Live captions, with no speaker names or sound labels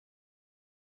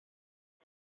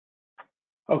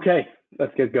Okay,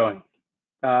 let's get going.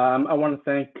 I want to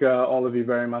thank all of you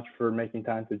very much for making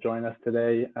time to join us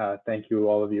today. Thank you,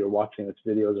 all of you who are watching this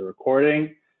video as a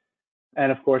recording. And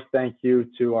of course, thank you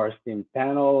to our esteemed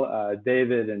panel,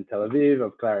 David in Tel Aviv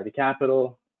of Clarity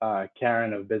Capital,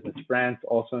 Karen of Business France,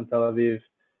 also in Tel Aviv,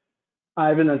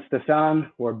 Ivan and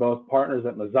Stefan, who are both partners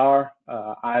at Mazars.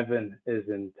 Ivan is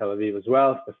in Tel Aviv as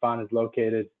well. Stefan is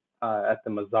located at the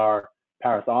Mazars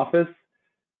Paris office.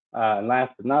 And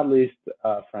last but not least,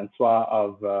 Francois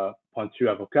of Ponthieu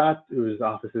Avocats, whose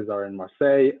offices are in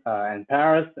Marseille and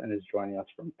Paris, and is joining us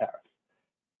from Paris.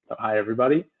 So hi,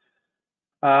 everybody.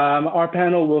 Our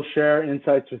panel will share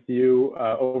insights with you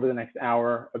over the next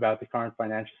hour about the current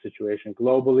financial situation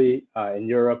globally, in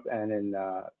Europe and in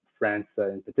France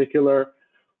in particular.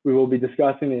 We will be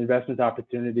discussing the investment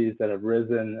opportunities that have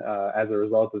risen as a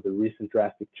result of the recent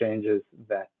drastic changes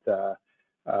that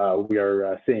we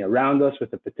are seeing around us,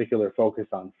 with a particular focus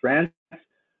on France.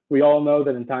 We all know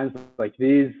that in times like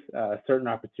these, certain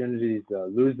opportunities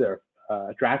lose their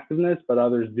attractiveness, but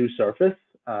others do surface.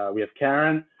 We have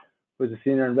Karen, who is a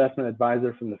senior investment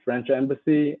advisor from the French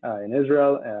embassy in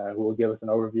Israel, who will give us an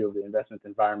overview of the investment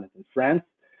environment in France.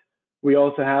 We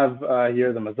also have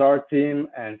here the Mazars team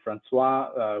and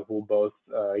Francois, who will both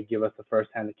give us a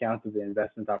first-hand account of the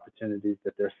investment opportunities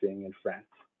that they're seeing in France.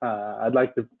 I'd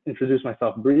like to introduce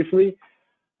myself briefly.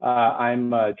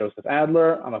 I'm Joseph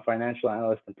Adler. I'm a financial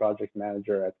analyst and project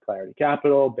manager at Clarity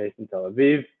Capital, based in Tel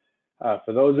Aviv.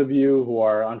 For those of you who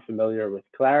are unfamiliar with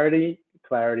Clarity,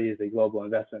 Clarity is a global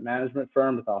investment management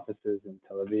firm with offices in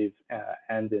Tel Aviv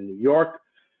and in New York.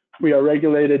 We are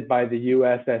regulated by the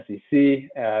US SEC,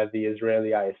 the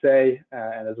Israeli ISA,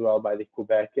 and as well by the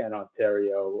Quebec and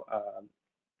Ontario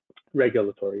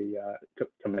regulatory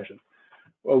commissions.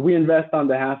 Well, we invest on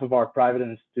behalf of our private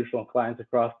and institutional clients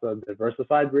across a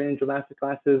diversified range of asset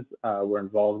classes. We're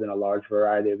involved in a large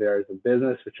variety of areas of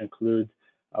business, which include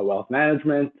wealth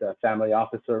management, family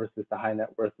office services to high net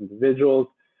worth individuals,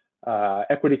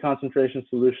 equity concentration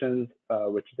solutions,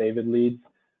 which David leads.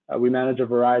 We manage a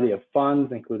variety of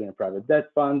funds, including a private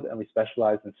debt fund, and we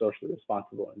specialize in socially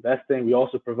responsible investing. We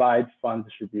also provide fund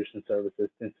distribution services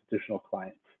to institutional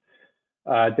clients.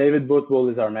 David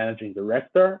Boutboul is our managing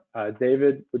director.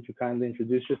 David, would you kindly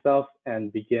introduce yourself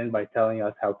and begin by telling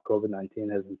us how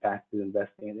COVID-19 has impacted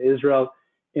investing in Israel,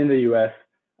 in the US,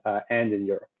 and in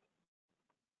Europe?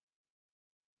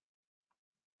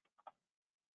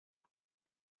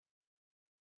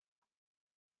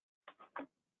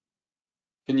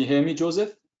 Can you hear me,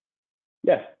 Joseph?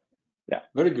 Yes. Yeah.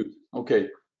 Very good. Okay.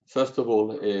 First of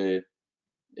all, I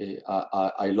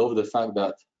love the fact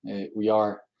that we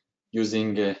are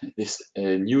using this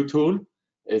new tool.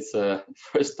 It's the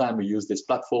first time we use this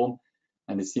platform,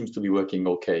 and it seems to be working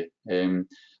okay.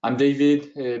 I'm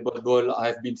David Boutboul.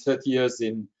 I've been 30 years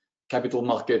in capital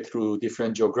market through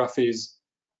different geographies.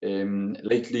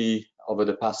 Lately, over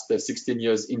the past 16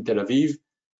 years in Tel Aviv,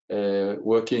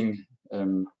 working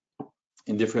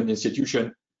in different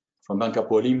institutions, from Bank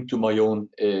Hapoalim to my own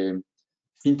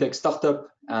fintech startup,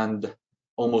 and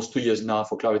almost 2 years now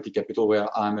for Clarity Capital, where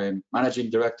I'm a managing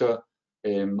director,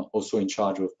 also in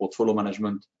charge of portfolio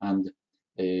management and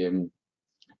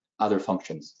other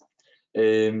functions.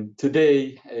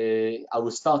 Today, I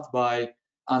will start by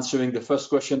answering the first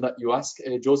question that you asked,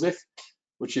 Joseph,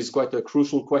 which is quite a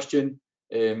crucial question.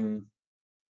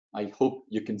 I hope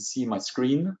you can see my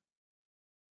screen.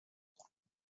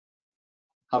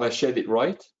 Have I shared it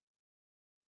right?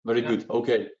 Very good.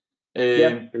 Okay.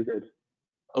 Yeah, very good.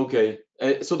 Okay.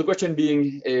 So the question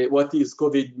being, what is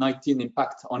COVID-19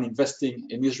 impact on investing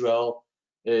in Israel,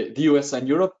 the US, and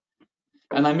Europe?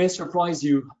 And I may surprise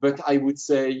you, but I would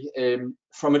say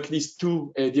from at least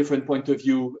two different points of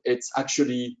view, it's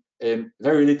actually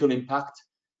very little impact.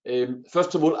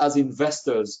 First of all, as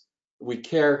investors, we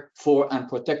care for and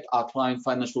protect our client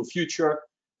financial future.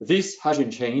 This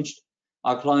hasn't changed.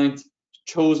 Our client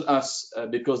chose us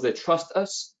because they trust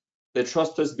us. They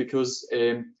trust us because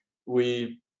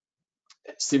we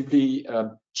simply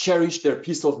cherish their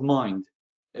peace of mind.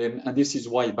 And this is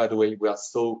why, by the way, we are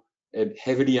so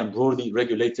heavily and broadly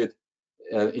regulated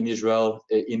in Israel,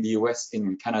 in the US,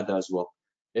 in Canada as well.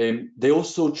 They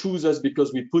also choose us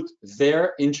because we put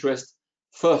their interest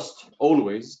first,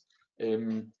 always.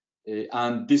 And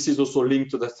this is also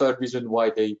linked to the third reason why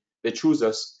they choose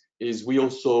us, is we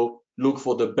also look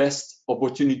for the best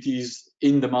opportunities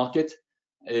in the market.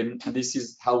 And this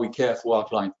is how we care for our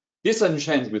client. This hasn't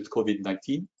changed with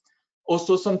COVID-19.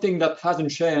 Also, something that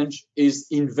hasn't changed is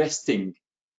investing.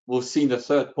 We'll see in the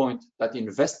third point that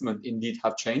investment indeed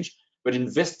have changed, but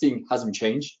investing hasn't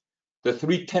changed. The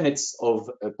three tenets of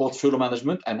portfolio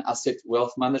management and asset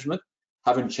wealth management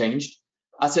haven't changed.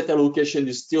 Asset allocation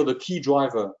is still the key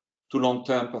driver to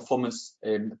long-term performance,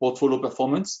 portfolio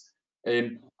performance.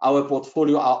 Our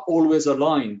portfolio are always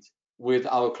aligned with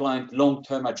our client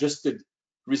long-term adjusted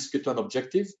risk return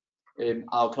objective.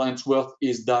 Our client's wealth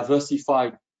is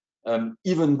diversified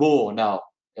even more now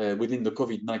within the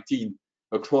COVID-19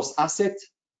 across asset,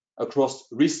 across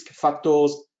risk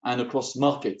factors, and across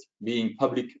market, being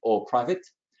public or private.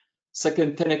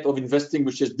 Second tenet of investing,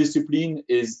 which is discipline,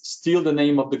 is still the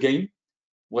name of the game.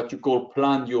 What you call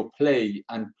plan your play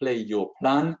and play your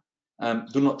plan.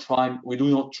 We do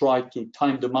not try to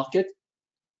time the market.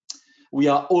 We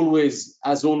are always,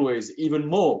 as always, even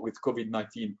more with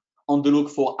COVID-19, on the look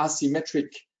for asymmetric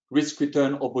risk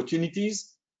return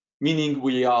opportunities, meaning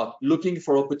we are looking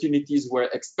for opportunities where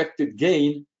expected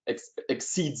gain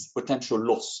exceeds potential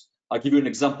loss. I'll give you an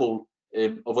example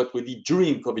of what we did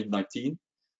during COVID-19.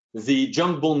 The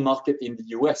junk bond market in the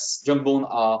US, junk bonds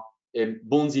are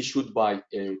bonds issued by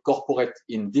a corporate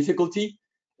in difficulty,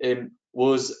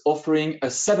 was offering a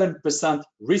 7%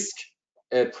 risk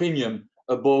premium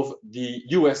above the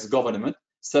US government.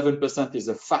 7% is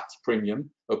a fat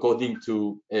premium according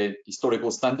to a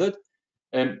historical standard.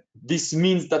 This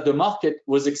means that the market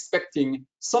was expecting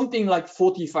something like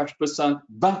 45%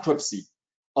 bankruptcy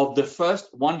of the first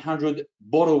 100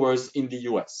 borrowers in the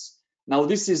US. Now,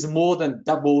 this is more than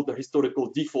double the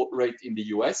historical default rate in the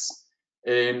US.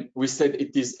 We said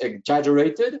it is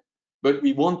exaggerated, but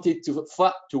we wanted to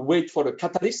wait for the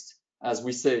catalyst, as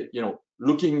we say,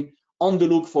 looking on the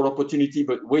look for opportunity,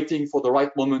 but waiting for the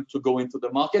right moment to go into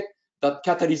the market. That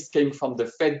catalyst came from the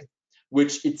Fed,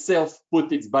 which itself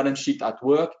put its balance sheet at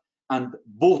work and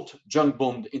bought junk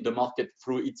bond in the market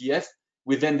through ETF.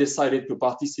 We then decided to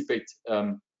participate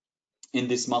in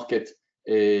this market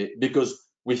because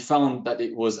we found that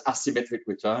it was asymmetric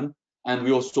return, and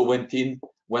we also went in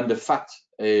when the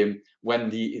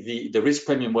risk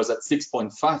premium was at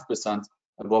 6.5%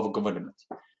 above government.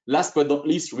 Last but not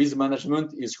least, risk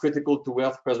management is critical to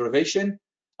wealth preservation.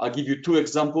 I'll give you two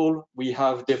examples. We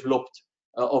have developed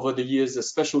over the years a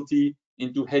specialty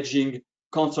into hedging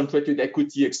concentrated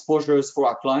equity exposures for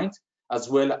our clients, as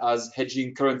well as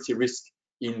hedging currency risk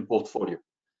in portfolio.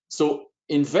 So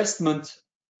investing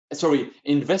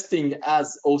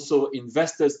as also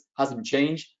investors hasn't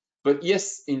changed, but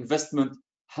yes, investment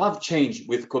have changed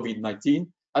with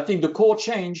COVID-19. I think the core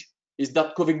change is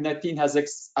that COVID-19 has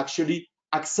actually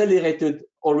accelerated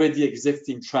already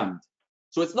existing trend.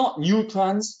 So it's not new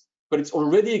trends, but it's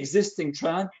already existing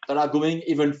trends that are going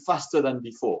even faster than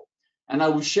before. And I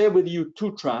will share with you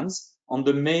two trends on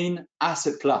the main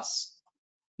asset class.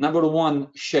 Number one,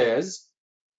 shares.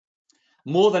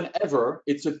 More than ever,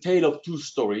 it's a tale of two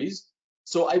stories.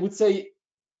 So I would say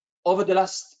over the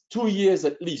last 2 years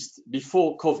at least,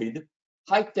 before COVID,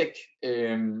 high-tech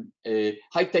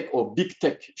or big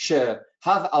tech share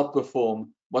have outperformed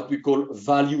what we call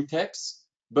value techs,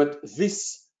 but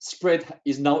this spread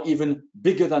is now even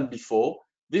bigger than before.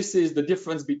 This is the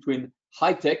difference between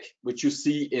high-tech, which you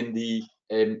see in the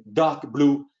dark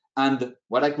blue, and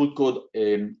what I could call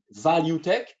value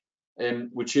tech,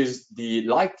 which is the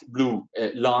light blue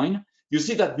line. You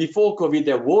see that before COVID,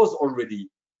 there was already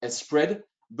a spread,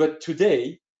 but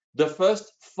today, the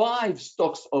first 5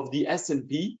 stocks of the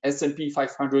S&P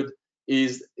 500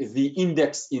 is the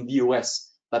index in the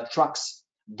US that tracks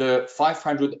the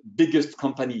 500 biggest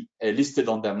company listed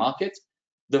on their market.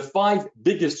 The 5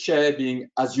 biggest share being,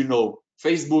 as you know,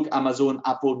 Facebook, Amazon,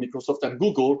 Apple, Microsoft, and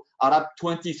Google are up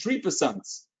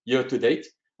 23% year to date,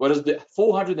 whereas the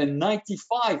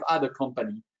 495 other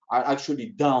companies are actually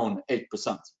down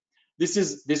 8%.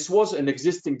 This was an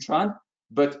existing trend,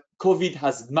 but COVID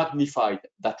has magnified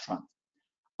that trend.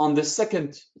 On the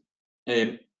second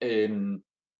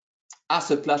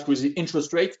asset class, which is the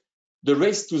interest rate, the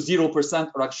race to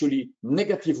 0% or actually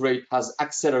negative rate has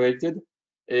accelerated.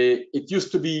 It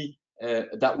used to be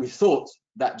that we thought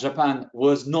that Japan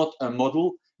was not a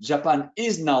model. Japan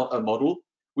is now a model.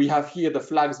 We have here the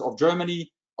flags of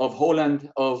Germany, of Holland,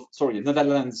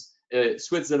 Netherlands,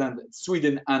 Switzerland,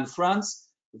 Sweden, and France.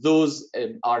 Those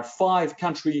are 5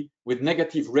 countries with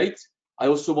negative rate. I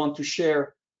also want to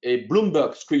share a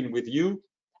Bloomberg screen with you.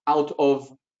 Out of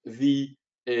the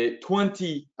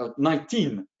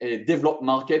 2019 developed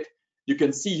market, you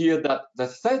can see here that the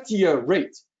 30-year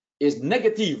rate is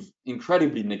negative,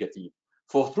 incredibly negative.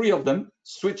 For 3 of them,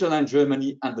 Switzerland,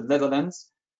 Germany, and the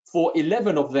Netherlands. For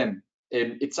 11 of them,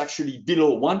 it's actually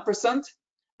below 1%,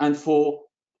 and for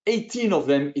 18 of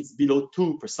them, it's below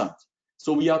 2%.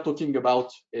 So we are talking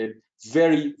about a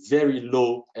very, very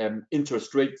low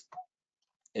interest rate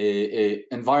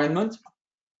environment.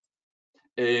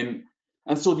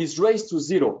 And so this race to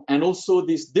zero and also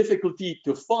this difficulty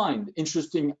to find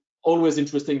always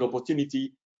interesting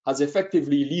opportunity has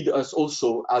effectively led us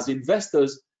also as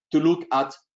investors to look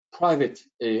at private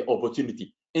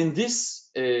opportunity. In this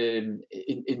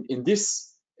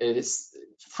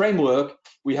framework,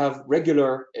 we have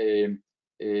regular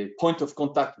point of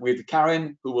contact with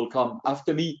Karen, who will come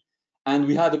after me. And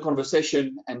we had a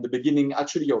conversation in the beginning,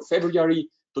 actually, of February,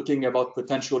 talking about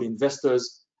potential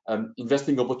investors,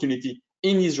 investing opportunity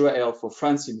in Israel for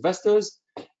France investors.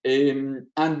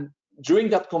 And during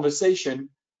that conversation,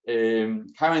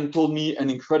 Karen told me an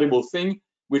incredible thing,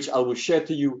 which I will share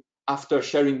to you after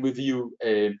sharing with you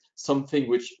something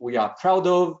which we are proud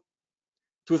of.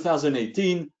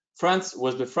 2018, France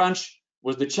was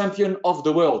the champion of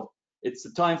the world. It's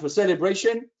a time for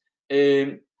celebration.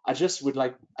 I just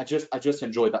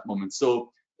enjoy that moment.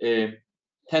 So 10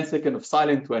 seconds of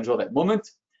silence to enjoy that moment.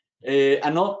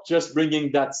 And not just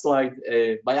bringing that slide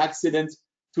by accident.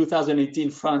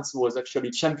 2018, France was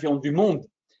actually champion du monde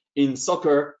in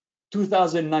soccer.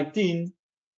 2019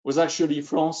 was actually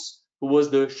France who was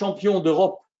the champion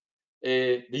d'Europe,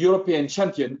 the European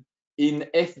champion in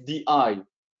FDI,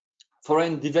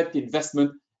 foreign direct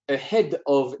investment, ahead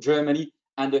of Germany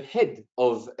and ahead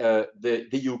of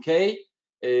the UK,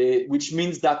 which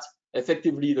means that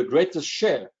effectively the greatest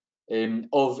share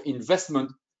of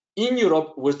investment in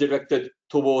Europe was directed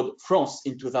toward France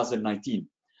in 2019.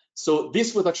 So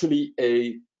this was actually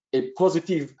a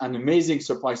positive and amazing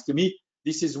surprise to me.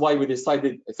 This is why we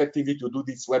decided effectively to do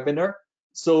this webinar.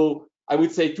 So I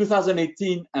would say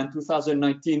 2018 and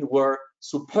 2019 were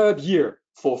superb year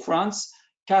for France.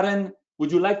 Karen, would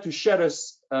you like to share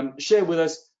with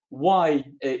us why,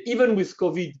 even with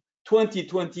COVID,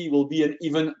 2020 will be an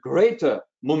even greater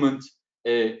moment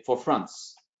for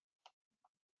France?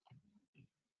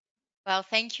 Well,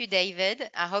 thank you, David.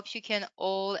 I hope you can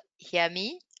all hear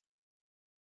me.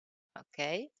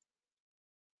 Okay.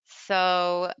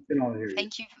 So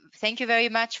thank you very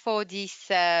much for this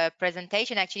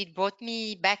presentation. Actually, it brought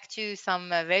me back to some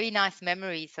very nice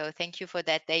memories. So thank you for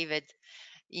that, David.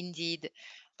 Indeed.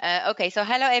 Okay, so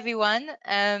hello everyone.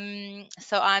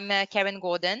 So I'm Karen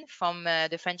Gordon from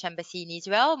the French Embassy in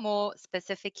Israel, more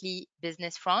specifically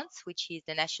Business France, which is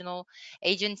the national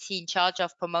agency in charge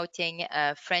of promoting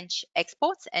French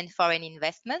exports and foreign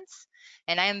investments.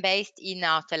 And I am based in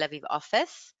our Tel Aviv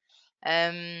office.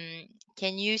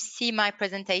 Can you see my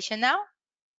presentation now?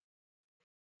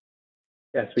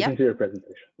 Yes, we can see your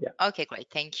presentation. Yeah. Okay, great.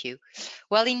 Thank you.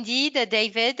 Well, indeed,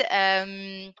 David,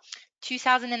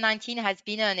 2019 has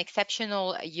been an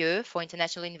exceptional year for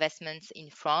international investments in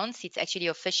France. It's actually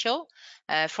official.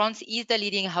 France is the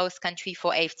leading host country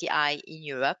for FDI in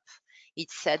Europe.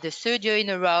 It's the third year in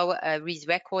a row with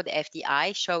record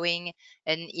FDI, showing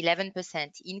an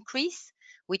 11% increase,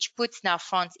 which puts now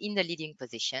France in the leading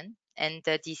position. And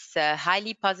this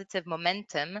highly positive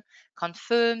momentum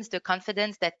confirms the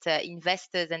confidence that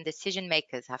investors and decision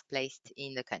makers have placed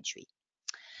in the country.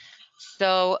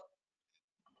 So,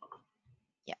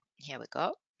 yeah, here we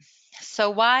go.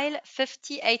 So while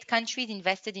 58 countries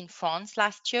invested in France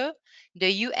last year,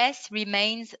 the US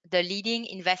remains the leading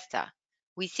investor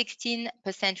with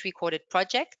 16% recorded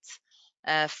projects,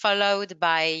 followed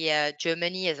by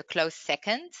Germany as a close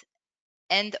second,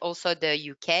 and also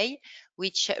the UK,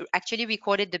 which actually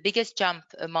recorded the biggest jump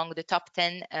among the top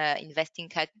 10 investing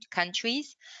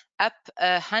countries, up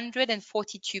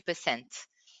 142%.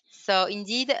 So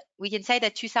indeed, we can say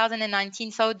that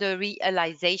 2019 saw the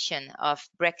realization of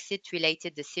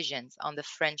Brexit-related decisions on the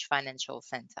French financial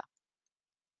center.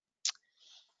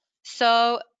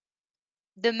 So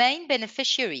the main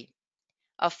beneficiary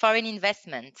of foreign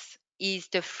investments is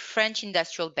the French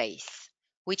industrial base,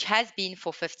 which has been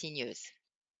for 15 years.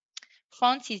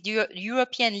 France is the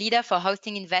European leader for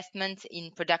hosting investment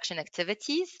in production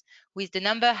activities, with the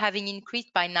number having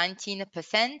increased by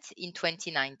 19% in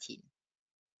 2019.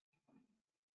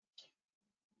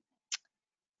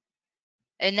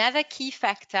 Another key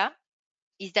factor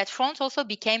is that France also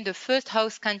became the first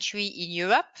host country in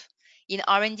Europe in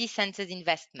R&D centers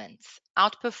investments,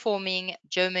 outperforming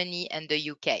Germany and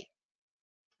the UK.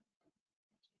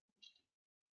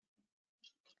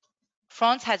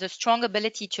 France has a strong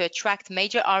ability to attract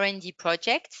major R&D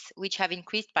projects, which have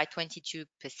increased by 22%.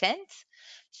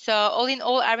 So all in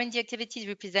all, R&D activities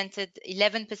represented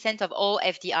 11% of all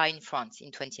FDI in France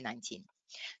in 2019.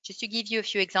 Just to give you a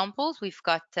few examples, we've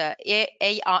got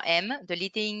ARM, the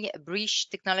leading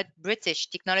British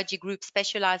technology group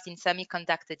specialized in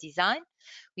semiconductor design,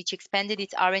 which expanded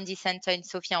its R&D center in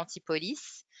Sophia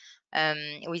Antipolis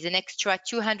with an extra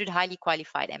 200 highly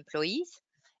qualified employees.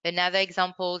 Another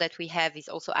example that we have is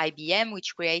also IBM,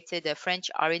 which created a French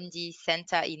R&D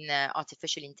center in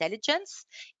artificial intelligence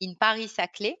in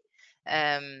Paris-Saclay,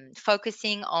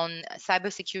 focusing on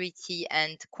cybersecurity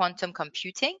and quantum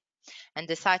computing. And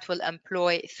the site will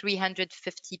employ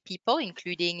 350 people,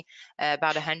 including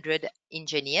about 100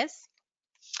 engineers.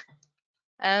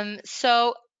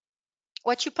 So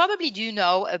what you probably do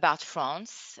know about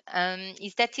France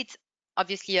is that it's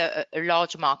obviously a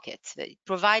large market. It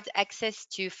provides access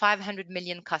to 500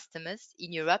 million customers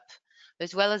in Europe,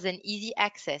 as well as an easy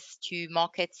access to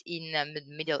markets in the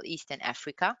Middle East and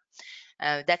Africa.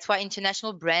 That's why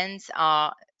international brands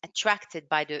are attracted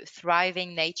by the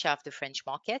thriving nature of the French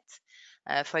market.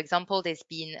 For example, there's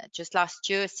been just last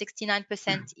year a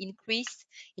 69% increase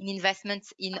in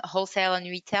investments in wholesale and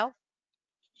retail.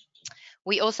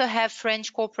 We also have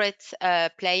French corporate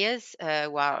players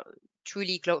who are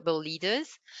truly global leaders.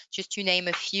 Just to name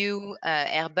a few,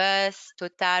 Airbus,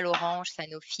 Total, Orange,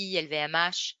 Sanofi,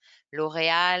 LVMH,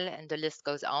 L'Oréal, and the list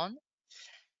goes on.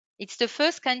 It's the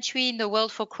first country in the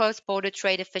world for cross-border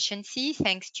trade efficiency,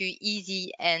 thanks to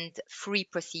easy and free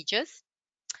procedures.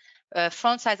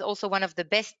 France has also one of the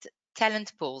best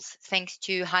talent pools, thanks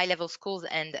to high-level schools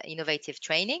and innovative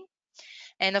training.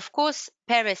 And of course,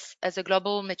 Paris, as a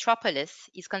global metropolis,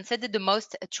 is considered the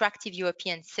most attractive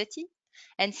European city.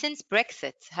 And since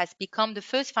Brexit has become the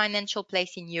first financial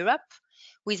place in Europe,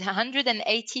 with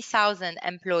 180,000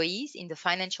 employees in the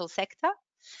financial sector,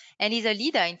 and is a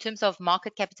leader in terms of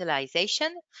market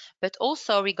capitalization, but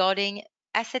also regarding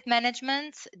asset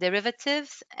management,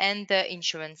 derivatives, and the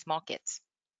insurance markets.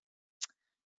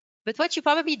 But what you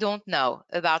probably don't know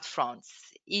about France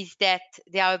is that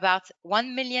there are about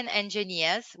 1 million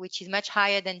engineers, which is much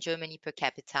higher than Germany per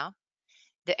capita.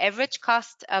 The average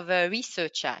cost of a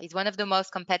researcher is one of the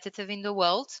most competitive in the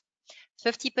world,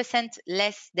 50%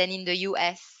 less than in the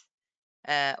US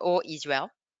or Israel,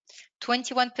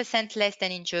 21% less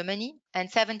than in Germany, and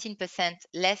 17%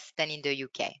 less than in the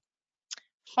UK.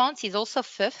 France is also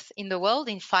fifth in the world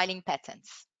in filing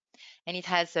patents, and it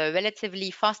has a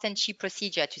relatively fast and cheap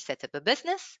procedure to set up a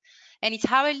business, and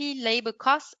its hourly labor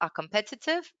costs are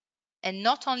competitive, and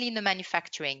not only in the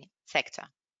manufacturing sector.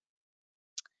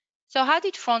 So how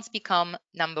did France become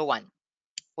number one?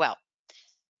 Well,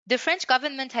 the French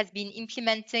government has been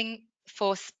implementing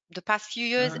for the past few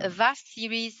years a vast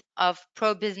series of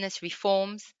pro-business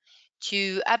reforms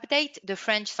to update the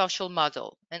French social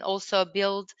model and also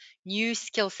build new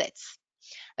skill sets,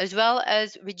 as well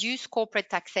as reduce corporate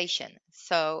taxation.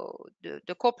 So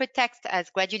the corporate tax has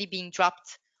gradually been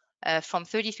dropped from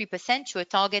 33% to a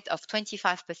target of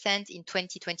 25% in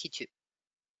 2022.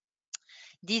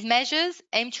 These measures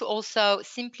aim to also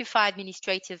simplify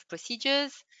administrative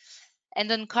procedures and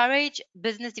encourage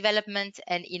business development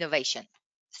and innovation.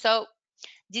 So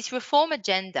this reform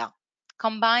agenda,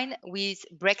 combined with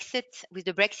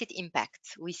the Brexit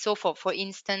impact, we saw, for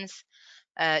instance,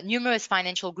 numerous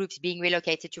financial groups being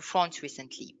relocated to France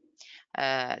recently.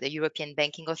 The European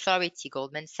Banking Authority,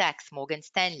 Goldman Sachs, Morgan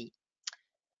Stanley,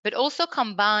 but also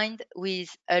combined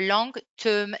with a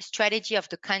long-term strategy of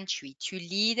the country to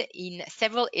lead in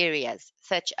several areas,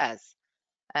 such as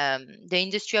the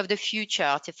industry of the future,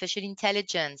 artificial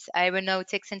intelligence,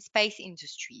 aeronautics and space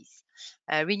industries,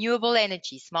 renewable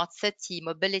energy, smart city,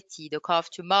 mobility, the car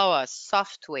of tomorrow,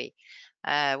 software,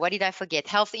 what did I forget?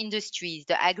 Health industries,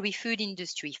 the agri-food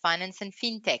industry, finance and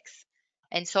fintechs,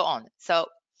 and so on. So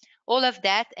all of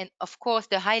that, and of course,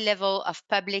 the high level of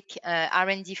public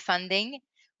R&D funding,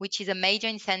 which is a major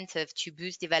incentive to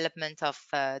boost development of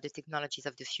the technologies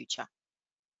of the future.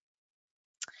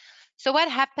 So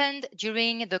what happened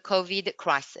during the COVID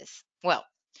crisis? Well,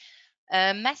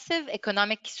 a massive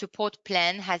economic support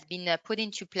plan has been put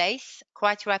into place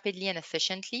quite rapidly and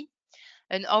efficiently.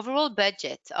 An overall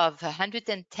budget of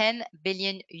 110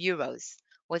 billion euros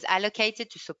was allocated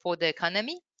to support the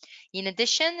economy, in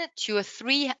addition to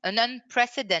an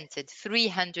unprecedented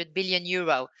 300 billion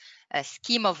euro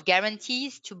scheme of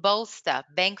guarantees to bolster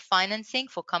bank financing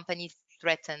for companies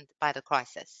threatened by the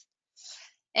crisis.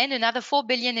 And another 4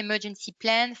 billion emergency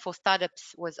plan for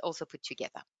startups was also put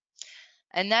together.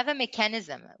 Another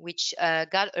mechanism which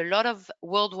got a lot of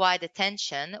worldwide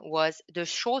attention was the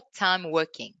short-time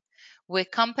working, where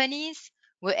companies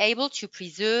were able to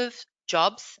preserve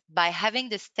jobs by having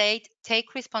the state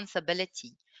take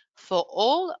responsibility for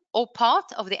all or part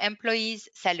of the employees'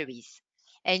 salaries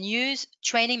and use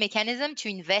training mechanism to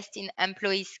invest in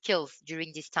employee skills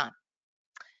during this time.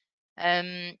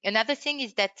 Another thing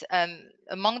is that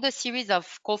among the series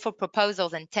of call for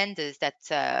proposals and tenders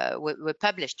that were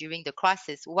published during the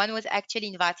crisis, one was actually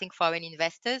inviting foreign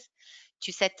investors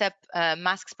to set up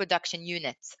masks production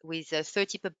units with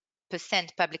 30%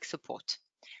 public support.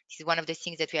 This is one of the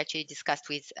things that we actually discussed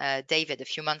with David a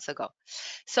few months ago.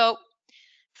 So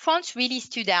France really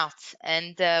stood out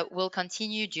and will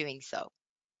continue doing so.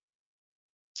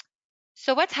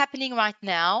 So what's happening right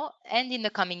now and in the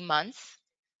coming months?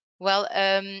 Well,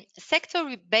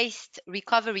 sector-based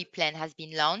recovery plan has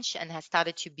been launched and has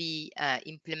started to be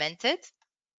implemented.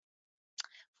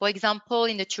 For example,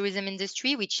 in the tourism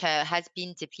industry, which has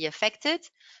been deeply affected,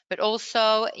 but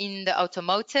also in the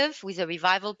automotive with a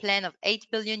revival plan of 8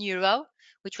 billion euro,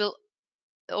 which will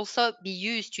also be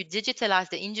used to digitalize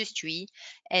the industry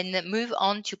and move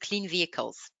on to clean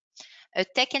vehicles. A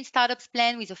tech and startups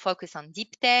plan with a focus on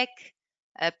deep tech,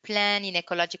 a plan in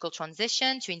ecological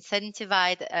transition to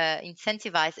incentivize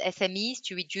SMEs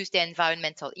to reduce their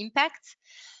environmental impact,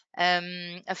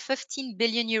 a 15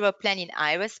 billion euro plan in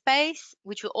aerospace,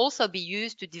 which will also be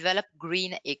used to develop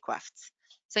green aircraft.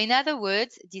 So in other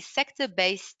words, this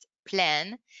sector-based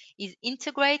plan is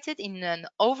integrated in an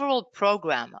overall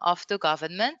program of the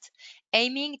government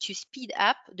aiming to speed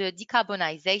up the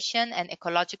decarbonization and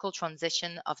ecological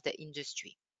transition of the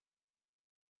industry.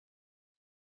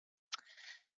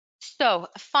 So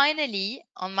finally,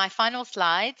 on my final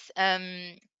slides,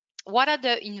 what are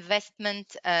the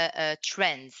investment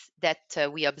trends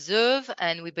that we observe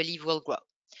and we believe will grow?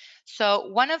 So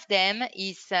one of them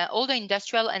is all the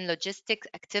industrial and logistics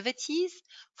activities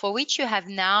for which you have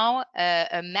now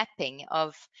a mapping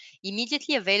of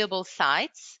immediately available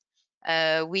sites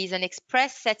with an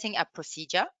express setting up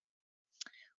procedure.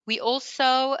 We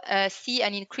also see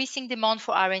an increasing demand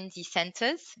for R&D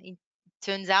centers. It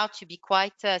turns out to be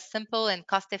quite simple and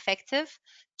cost-effective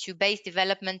to base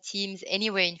development teams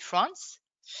anywhere in France.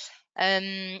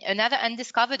 Another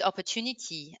undiscovered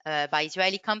opportunity by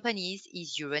Israeli companies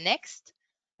is Euronext.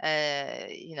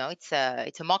 It's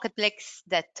a marketplace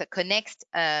that connects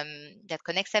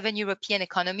 7 European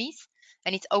economies,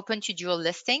 and it's open to dual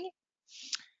listing.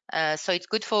 So it's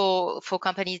good for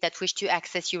companies that wish to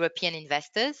access European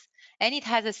investors, and it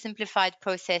has a simplified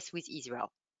process with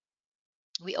Israel.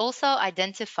 We also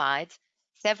identified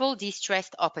several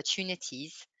distressed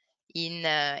opportunities in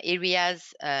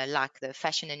areas like the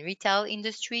fashion and retail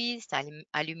industries,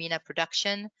 alumina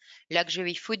production,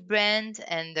 luxury food brand,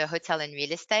 and hotel and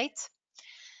real estate.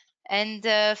 And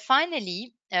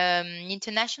finally,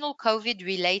 international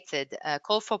COVID-related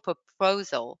call for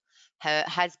proposal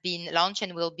has been launched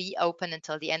and will be open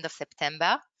until the end of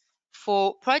September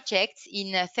for projects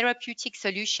in therapeutic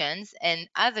solutions and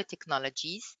other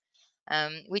technologies,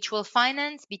 which will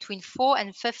finance between 4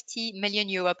 and 50 million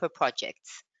euro per project.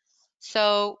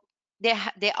 So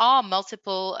there are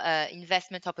multiple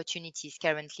investment opportunities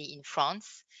currently in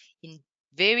France in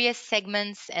various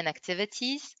segments and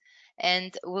activities,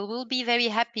 and we will be very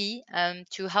happy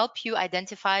to help you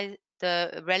identify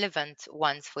the relevant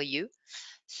ones for you.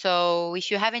 So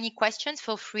if you have any questions,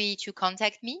 feel free to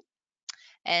contact me.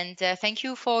 And thank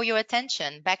you for your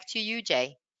attention. Back to you,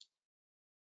 Jay.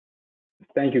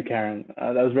 Thank you, Karen.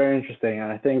 That was very interesting.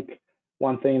 And I think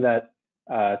one thing that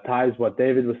ties what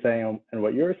David was saying and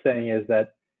what you're saying is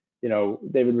that,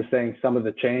 David was saying some of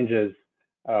the changes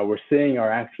we're seeing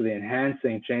are actually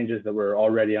enhancing changes that were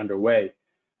already underway.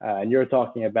 And you're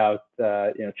talking about,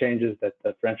 changes that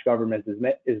the French government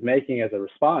is making as a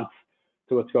response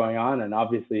to what's going on. And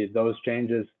obviously those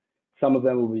changes, some of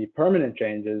them will be permanent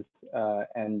changes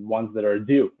and ones that are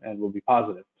due and will be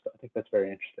positive. So I think that's very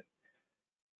interesting.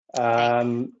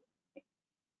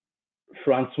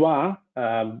 Francois,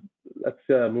 let's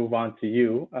move on to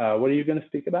you. What are you going to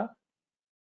speak about?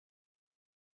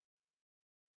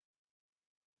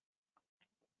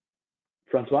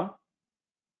 Francois?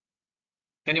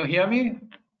 Can you hear me?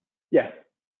 Yes.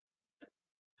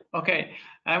 Okay,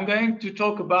 I'm going to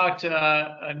talk about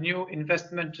new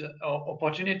investment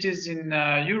opportunities in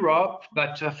Europe.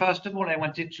 But first of all, I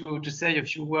wanted to say a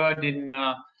few words in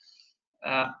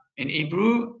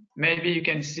Hebrew. Maybe you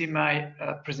can see my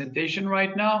presentation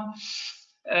right now.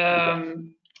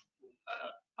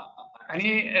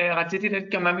 אני רציתי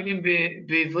לתת כמה מילים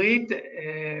בעברית,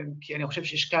 כי אני חושב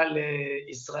שיש קהל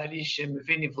ישראלי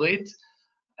שמבין עברית.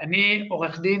 אני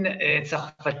עורך דין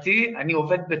צרפתי, אני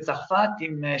עובד בצרפת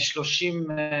עם 30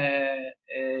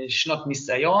 שנות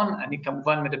ניסיון, אני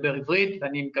כמובן מדבר עברית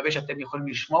ואני מקווה שאתם יכולים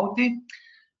לשמוע אותי.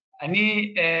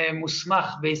 אני מוסמך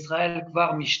בישראל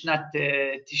כבר משנת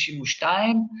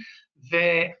 92,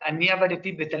 ואני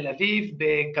עבדתי בתל אביב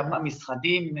בכמה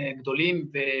משרדים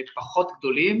גדולים ופחות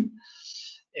גדולים.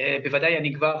 בוודאי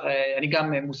אני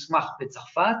גם מוסמך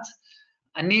בצרפת.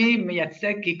 אני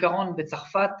מייצג כעיקרון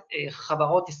בצרפת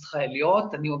חברות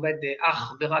ישראליות, אני עובד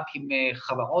אך ורק עם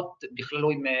חברות, בכלל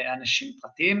לא עם אנשים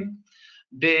פרטיים,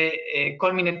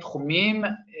 בכל מיני תחומים,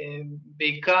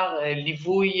 בעיקר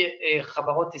ליווי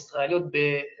חברות ישראליות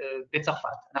בצרפת.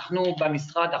 אנחנו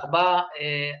במשרד 4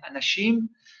 אנשים,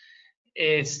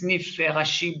 סניף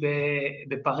ראשי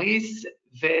בפריז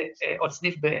ועוד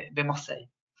סניף במרסיי.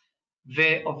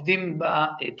 ועובדים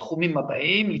בתחומים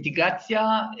הבאים,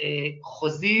 ליטיגציה,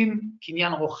 חוזים,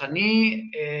 קניין רוחני,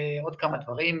 עוד כמה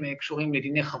דברים קשורים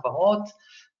לדיני חברות,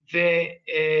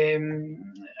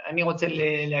 ואני רוצה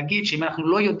להגיד שאם אנחנו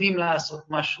לא יודעים לעשות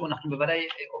משהו, אנחנו בוודאי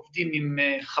עובדים עם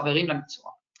חברים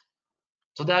למקצוע.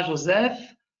 תודה, ז'וזף.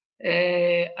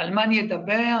 על מה אני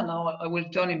אדבר? Now I will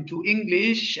turn into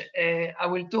English. I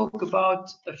will talk about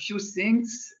a few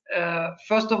things.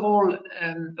 First of all,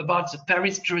 about the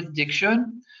Paris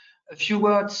jurisdiction, a few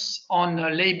words on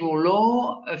labor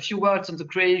law, a few words on the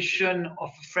creation of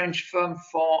a French firm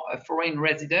for foreign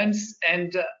residents,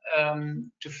 and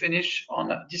to finish on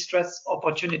distress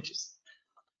opportunities.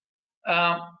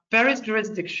 Paris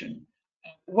jurisdiction.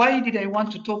 Why did I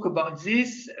want to talk about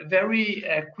this? Very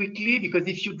quickly, because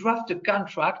if you draft a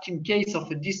contract in case of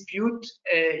a dispute,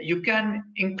 you can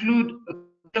include a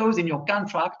clause in your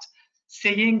contract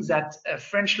saying that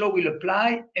French law will apply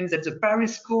and that the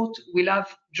Paris court will have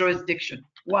jurisdiction.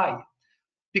 Why?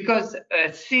 Because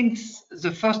since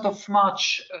the 1st of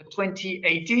March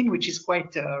 2018, which is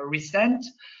quite recent,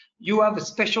 you have a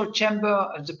special chamber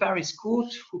of the Paris court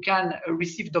who can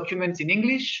receive documents in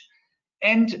English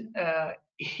and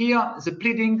hear the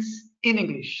pleadings in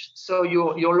English. So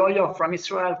your lawyer from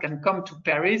Israel can come to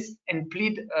Paris and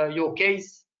plead your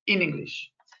case in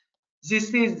English.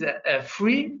 This is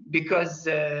free because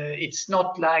it's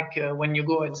not like when you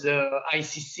go at the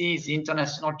ICC, the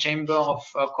International Chamber of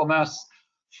Commerce,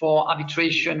 for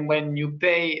arbitration when you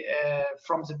pay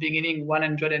from the beginning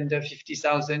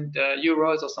 150,000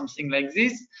 euros or something like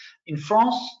this. In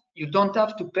France, you don't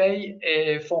have to pay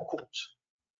for court.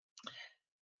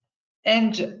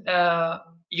 And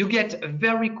you get a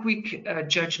very quick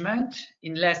judgment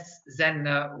in less than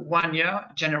 1 year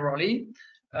generally,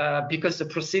 because the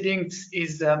proceedings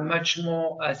is much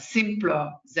more simpler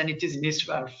than it is in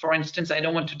Israel. For instance, I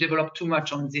don't want to develop too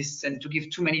much on this and to give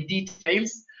too many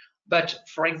details, but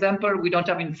for example, we don't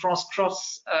have in France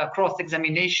cross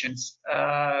examinations,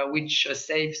 which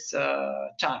saves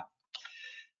time.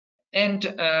 And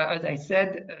as I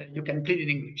said, you can plead in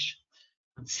English.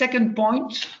 Second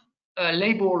point,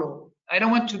 labor law. I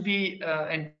don't want to be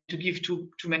and to give too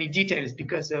many details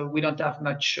because we don't have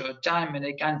much time and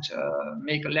I can't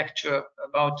make a lecture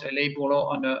about labor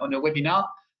law on a webinar.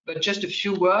 But just a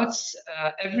few words.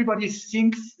 Everybody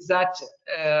thinks that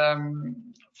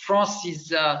France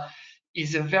is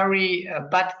a very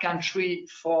bad country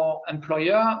for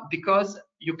employer because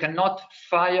you cannot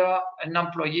fire an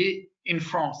employee in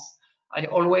France. I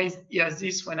always hear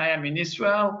this when I am in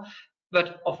Israel.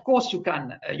 But of course you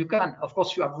can. Of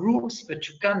course you have rules, but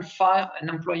you can fire an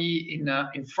employee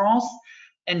in France.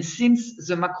 And since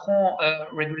the Macron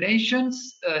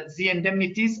regulations, the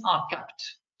indemnities are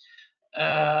capped.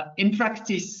 In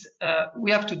practice,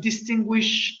 we have to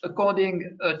distinguish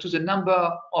according to the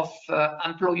number of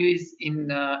employees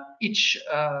in each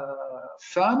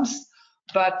firms.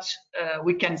 But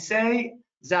we can say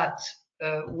that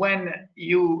when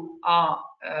you are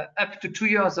up to 2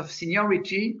 years of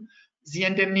seniority, the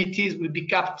indemnities will be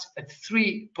capped at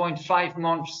 3.5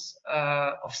 months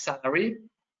of salary,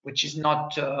 which is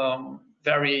not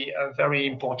very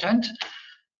important.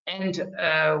 And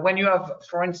when you have,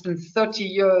 for instance, 30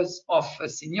 years of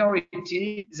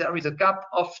seniority, there is a cap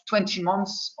of 20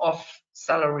 months of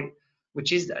salary,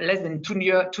 which is less than 2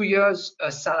 years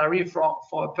salary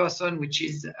for a person which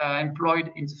is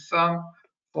employed in the firm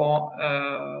for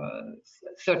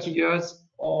 30 years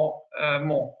or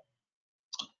more.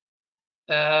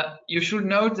 You should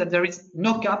note that there is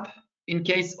no cap in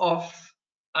case of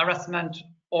harassment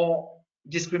or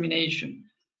discrimination.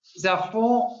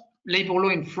 Therefore, labor law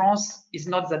in France is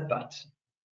not that bad.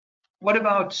 What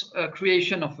about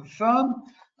creation of a firm?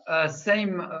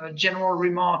 Same general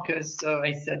remark as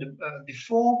I said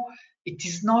before. It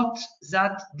is not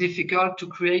that difficult to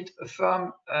create a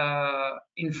firm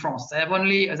in France. I have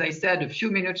only, as I said, a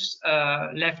few minutes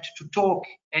left to talk,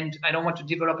 and I don't want to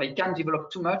develop. I can't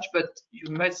develop too much, but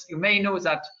you may know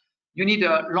that you need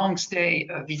a long stay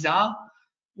visa,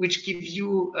 which gives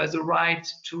you the right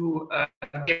to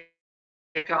get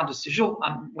a carte de séjour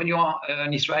when you are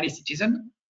an Israeli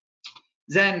citizen.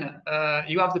 Then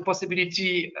you have the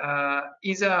possibility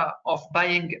either of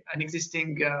buying an existing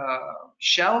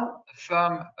shell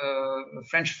firm, a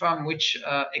French firm which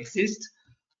exists,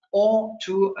 or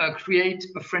to create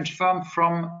a French firm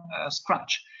from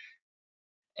scratch.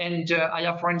 And I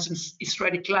have, for instance,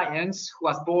 Israeli clients who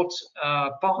have bought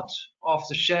part of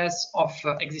the shares of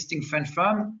existing French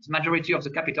firm, the majority of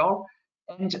the capital,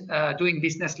 and doing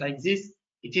business like this,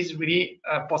 it is really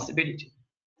a possibility.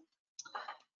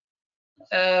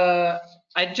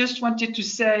 I just wanted to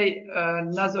say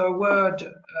another word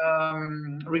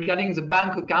regarding the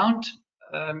bank account.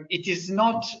 It is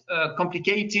not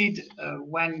complicated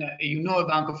when you know a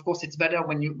bank. Of course, it's better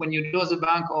when you know the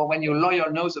bank or when your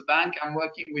lawyer knows the bank. I'm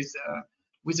working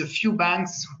with a few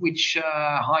banks which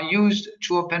are used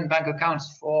to open bank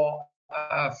accounts for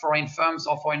foreign firms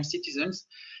or foreign citizens,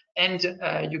 and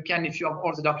you can, if you have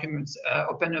all the documents,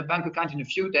 open a bank account in a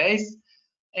few days.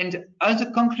 And as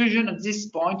a conclusion at this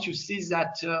point, you see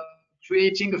that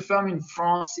creating a firm in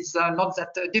France is not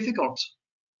that difficult.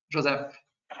 Joseph.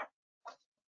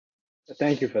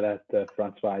 Thank you for that,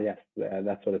 Francois. Yes,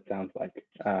 that's what it sounds like.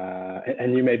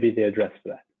 And you may be the address for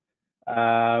that.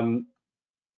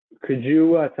 Could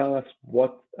you tell us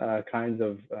what kinds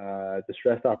of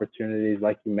distressed opportunities,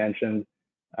 like you mentioned,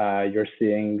 you're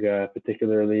seeing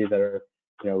particularly that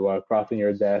are crossing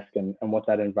your desk, and what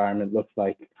that environment looks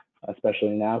like,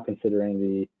 especially now, considering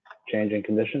the changing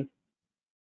conditions?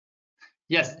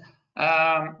 Yes.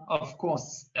 Of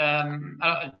course,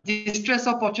 distress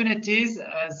opportunities,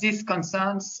 this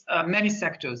concerns many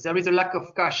sectors. There is a lack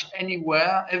of cash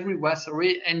everywhere,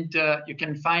 sorry, and you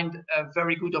can find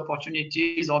very good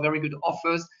opportunities or very good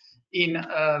offers in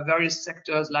various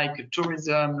sectors like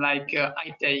tourism, like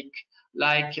high-tech,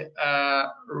 like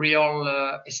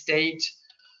real estate.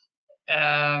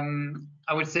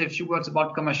 I would say a few words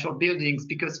about commercial buildings,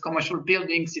 because commercial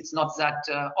buildings, it's not that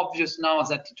obvious now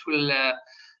that it will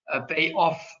pay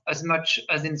off as much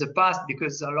as in the past,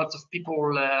 because lots of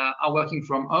people are working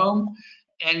from home,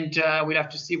 and we'll have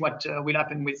to see what will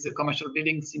happen with the commercial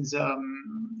buildings in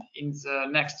the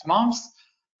next months.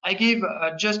 I give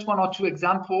just one or two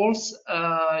examples.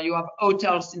 You have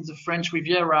hotels in the French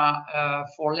Riviera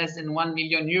for less than 1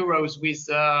 million euros with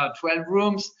 12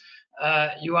 rooms.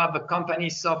 You have a company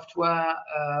software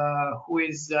who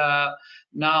is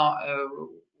now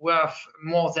worth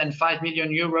more than 5 million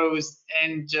euros,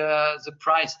 and the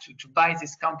price to buy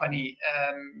this company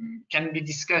can be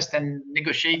discussed and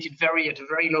negotiated at a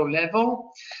very low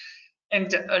level.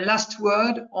 And a last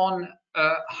word on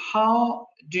how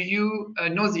do you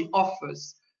know the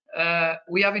offers?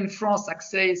 We have in France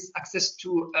access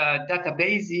to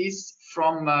databases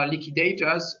from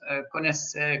liquidators,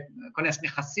 Kones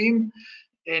Nechassim,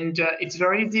 and it's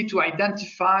very easy to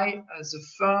identify the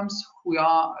firms who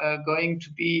are going to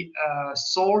be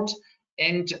sold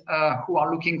and who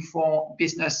are looking for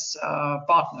business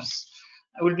partners.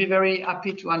 I will be very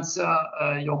happy to answer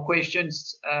your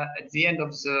questions at the end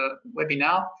of the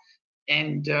webinar.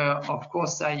 And of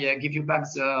course, I give you back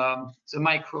the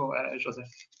micro,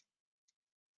 Joseph.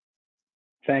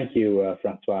 Thank you,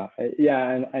 Francois.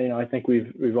 Yeah, and I think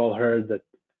we've all heard that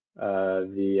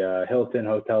the Hilton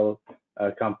Hotel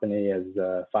company has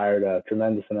fired a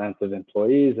tremendous amount of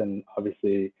employees, and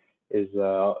obviously is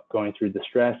going through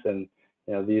distress. And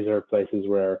these are places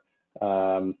where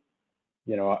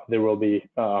there will be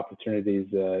opportunities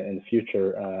in the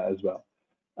future as well.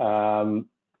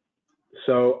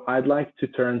 So I'd like to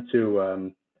turn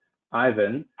to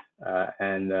Ivan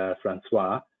and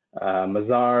Francois.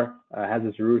 Mazars has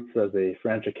its roots as a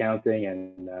French accounting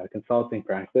and consulting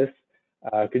practice.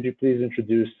 Could you please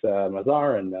introduce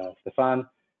Mazars and Stéphane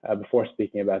before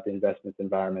speaking about the investment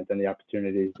environment and the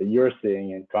opportunities that you're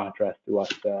seeing, in contrast to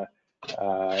what,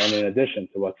 and in addition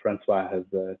to what Francois has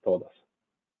told us?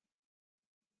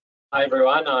 Hi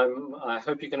everyone, I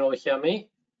hope you can all hear me.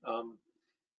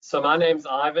 So my name's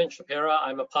Ivan Shapira.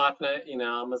 I'm a partner in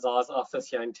our Mazars office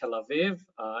here in Tel Aviv,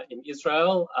 in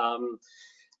Israel.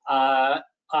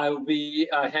 I will be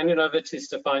handing over to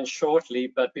Stéphane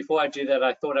shortly, but before I do that,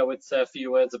 I thought I would say a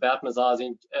few words about Mazars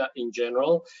in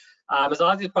general.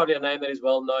 Mazars is probably a name that is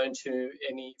well known to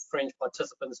any French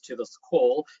participants to this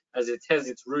call, as it has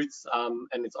its roots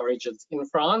and its origins in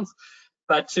France.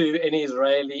 But to any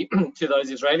Israeli, to those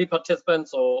Israeli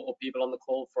participants or people on the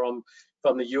call from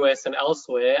the US and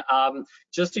elsewhere,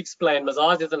 just to explain,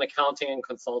 Mazars is an accounting and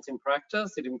consulting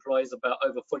practice. It employs about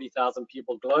over 40,000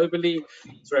 people globally.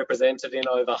 It's represented in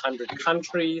over 100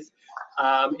 countries.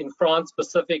 In France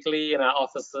specifically, in our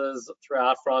offices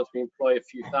throughout France, we employ a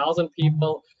few thousand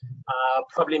people.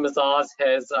 Probably Mazars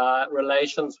has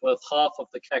relations with half of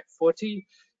the CAC 40.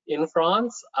 in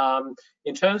France.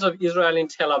 In terms of Israel and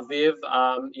Tel Aviv,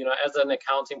 you know, as an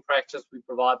accounting practice, we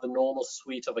provide the normal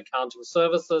suite of accounting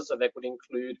services. So that would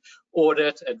include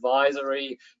audit,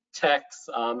 advisory, tax,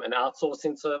 and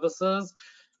outsourcing services.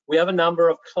 We have a number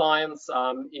of clients,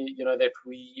 you know, that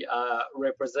we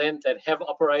represent that have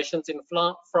operations in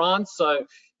France. So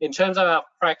in terms of our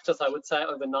practice, I would say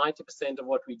over 90% of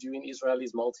what we do in Israel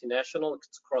is multinational,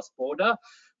 it's cross-border.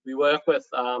 We work with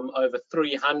over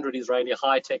 300 Israeli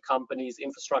high-tech companies,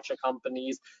 infrastructure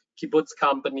companies, kibbutz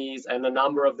companies, and a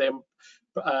number of them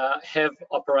have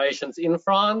operations in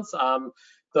France.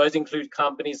 Those include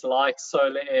companies like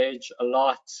SolarEdge,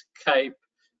 Allot, Cape,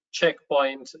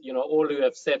 Checkpoint, you know, all who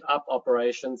have set up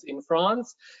operations in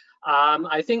France.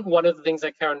 I think one of the things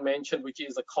that Karen mentioned, which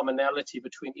is a commonality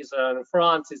between Israel and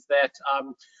France, is that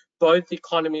both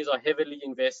economies are heavily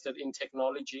invested in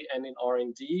technology and in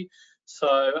R&D.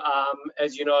 So,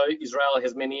 as you know, Israel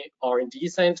has many R&D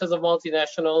centers of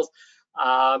multinationals,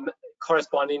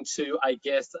 corresponding to, I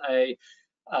guess, a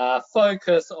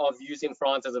focus of using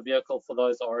France as a vehicle for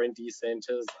those R&D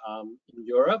centers in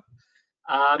Europe.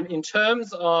 In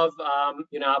terms of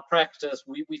you know, our practice,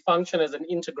 we function as an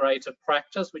integrated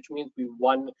practice, which means we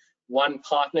one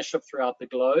partnership throughout the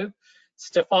globe.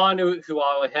 Stefan, who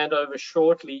I will hand over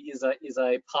shortly, is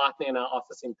a partner in our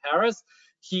office in Paris.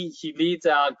 He leads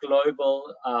our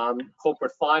global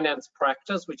corporate finance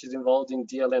practice, which is involved in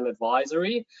deal and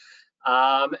advisory.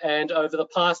 And over the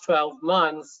past 12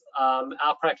 months,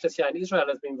 our practice here in Israel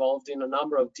has been involved in a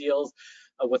number of deals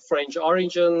with French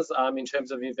origins in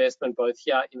terms of investment, both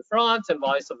here in France and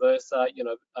vice versa. You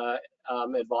know,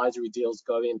 advisory deals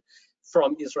going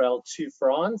from Israel to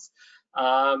France.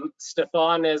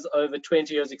 Stefan has over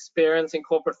 20 years experience in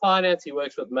corporate finance. He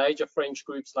works with major French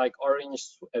groups like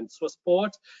Orange and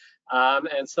Swissport.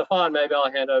 And Stefan, maybe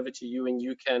I'll hand over to you and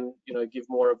you can, you know, give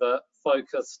more of a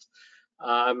focused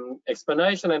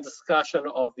explanation and discussion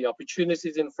of the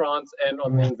opportunities in France and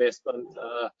on the investment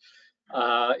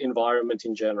environment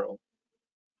in general.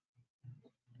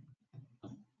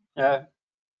 Yeah,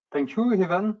 thank you,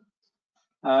 Ivan.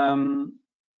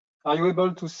 Are you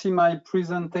able to see my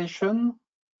presentation?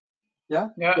 Yeah?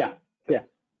 Yeah.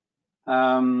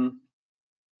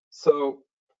 So,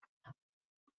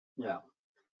 yeah,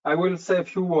 I will say a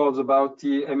few words about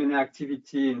the M&A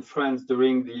activity in France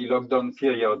during the lockdown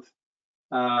period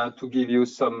to give you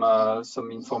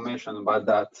some information about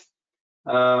that.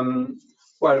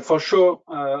 Well, for sure,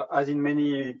 as in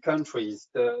many countries,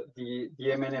 the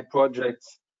M&A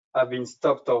projects have been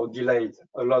stopped or delayed.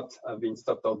 A lot have been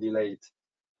stopped or delayed.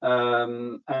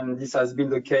 And this has been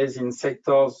the case in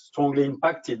sectors strongly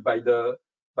impacted by the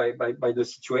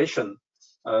situation,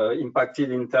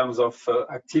 impacted in terms of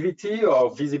activity or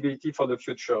visibility for the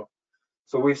future.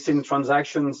 So we've seen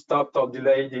transactions stopped or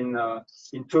delayed in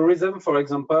tourism, for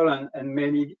example, and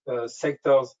many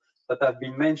sectors that have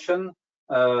been mentioned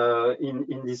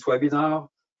in this webinar,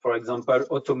 for example,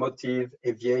 automotive,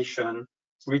 aviation,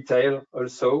 retail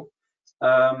also.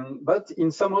 But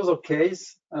in some other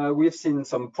case, we've seen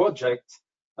some projects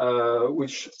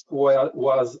which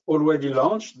was already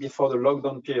launched before the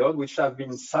lockdown period, which have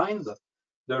been signed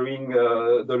during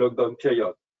the lockdown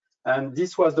period. And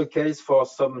this was the case for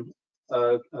some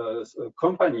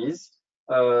companies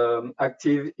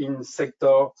active in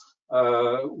sector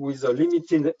with a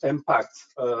limited impact,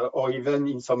 or even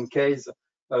in some case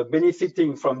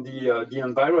benefiting from the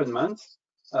environment.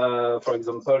 For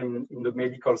example, in the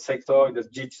medical sector, in the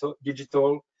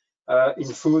digital,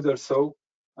 in food also,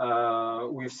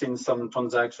 we've seen some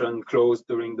transactions closed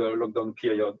during the lockdown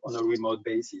period on a remote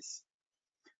basis.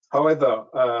 However,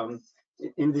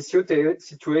 in this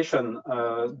situation,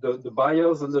 the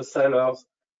buyers and the sellers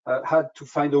had to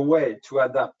find a way to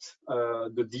adapt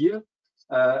the deal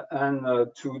and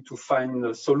to find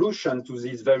a solution to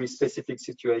this very specific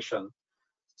situation.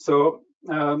 So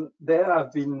there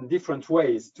have been different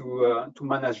ways to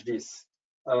manage this.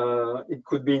 It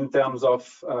could be in terms of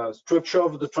structure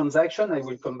of the transaction. I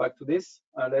will come back to this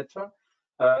later.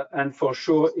 And for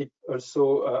sure, it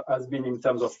also has been in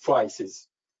terms of prices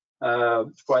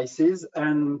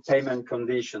and payment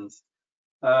conditions.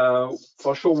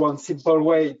 For sure, one simple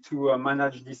way to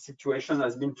manage this situation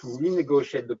has been to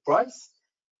renegotiate the price.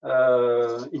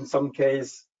 In some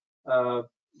case,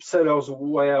 sellers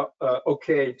were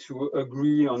okay to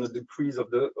agree on a decrease of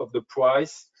the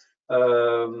price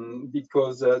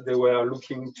because they were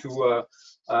looking to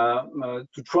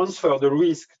transfer the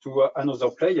risk to another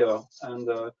player, and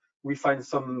we find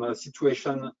some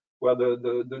situation where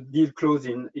the deal closed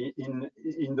in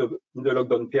the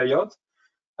lockdown period.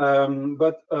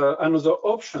 But another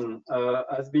option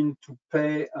has been to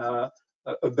pay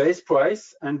a base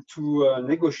price and to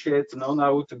negotiate an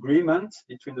earn-out agreement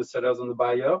between the sellers and the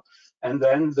buyer, and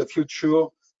then the future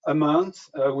amount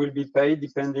will be paid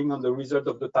depending on the result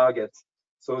of the target.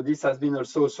 So this has been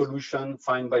also a solution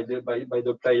found by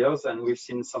the players, and we've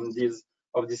seen some deals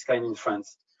of this kind in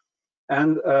France.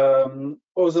 And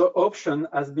other option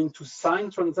has been to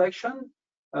sign transaction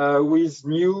with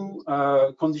new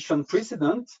condition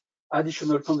precedent,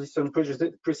 additional condition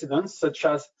precedents, such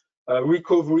as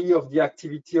recovery of the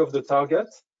activity of the target.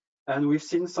 And we've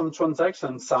seen some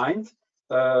transactions signed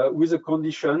with a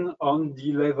condition on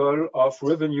the level of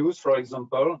revenues, for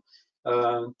example,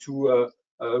 to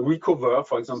recover,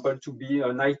 for example, to be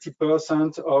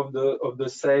 90% of the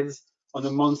sales on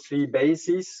a monthly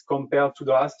basis compared to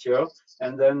the last year,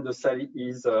 and then the sale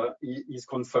is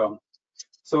confirmed.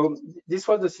 So this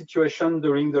was the situation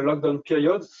during the lockdown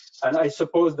period, and I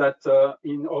suppose that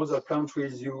in other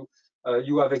countries you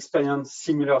have experienced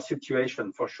similar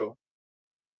situation for sure.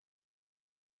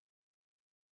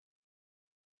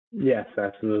 Yes,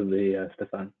 absolutely,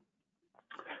 Stefan.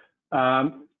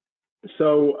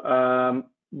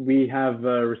 We have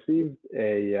received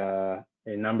a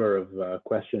number of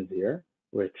questions here,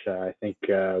 which I think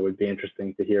would be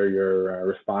interesting to hear your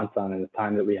response on in the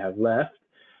time that we have left.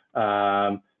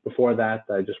 Before that,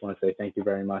 I just want to say thank you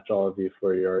very much, all of you,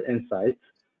 for your insights.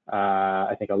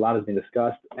 I think a lot has been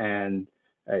discussed, and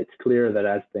it's clear that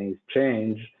as things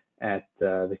change at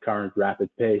the current rapid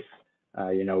pace,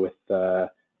 with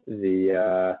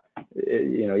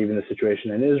even the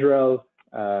situation in Israel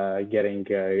getting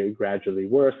gradually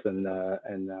worse and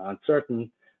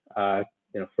uncertain,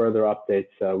 further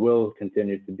updates will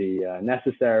continue to be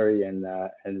necessary, and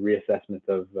reassessment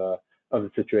of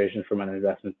the situation from an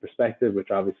investment perspective,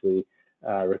 which obviously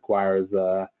requires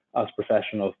us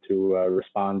professionals to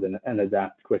respond and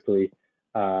adapt quickly.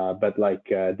 But like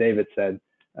David said,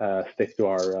 stick to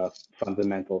our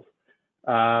fundamentals.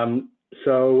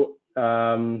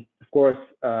 Of course,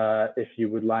 if you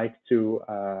would like to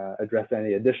address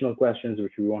any additional questions,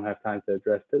 which we won't have time to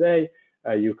address today,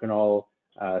 you can all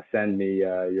send me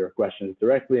your questions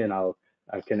directly, and I'll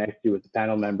connect you with the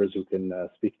panel members who can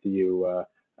speak to you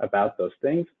about those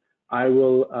things. I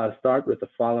will start with the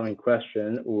following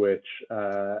question, which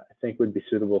I think would be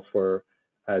suitable for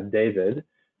David.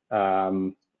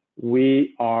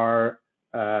 We are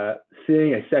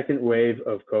seeing a second wave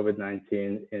of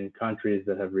COVID-19 in countries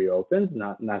that have reopened,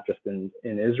 not just in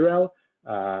Israel,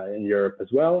 in Europe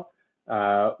as well.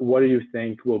 What do you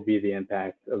think will be the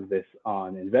impact of this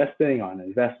on investing, on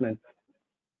investments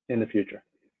in the future?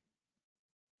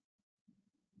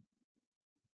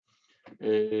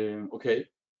 אוקיי.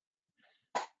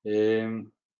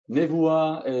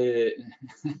 נבואה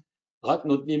רק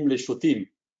נותנים לשוטים,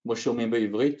 כמו שאומרים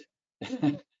בעברית.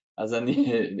 אז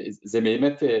זה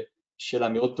באמת שאלה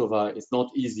מאוד טובה. It's not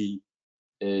easy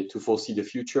to foresee the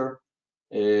future.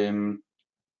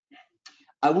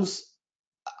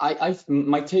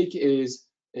 My take is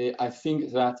I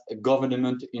think that a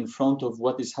government, in front of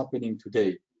what is happening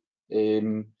today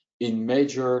in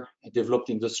major developed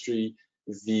industry,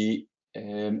 the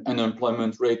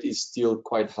unemployment rate is still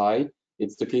quite high.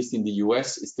 It's the case in the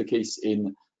US, it's the case in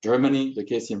Germany, the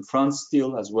case in France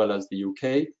still, as well as the UK.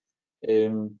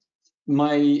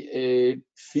 My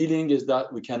feeling is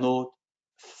that we cannot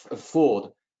afford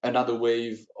another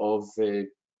wave of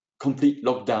complete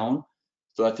lockdown.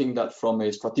 So I think that from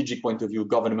a strategic point of view,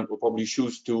 government will probably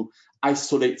choose to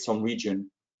isolate some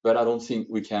region, but I don't think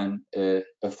we can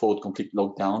afford complete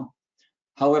lockdown.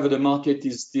 However, the market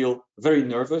is still very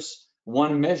nervous.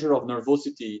 One measure of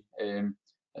nervosity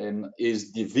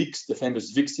is the VIX, the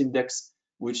famous VIX index,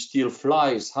 which still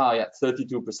flies high at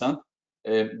 32%.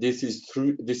 This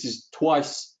is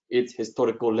twice its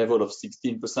historical level of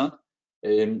 16%,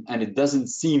 and it doesn't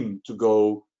seem to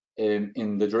go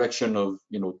in the direction of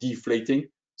deflating.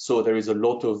 So there is a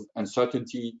lot of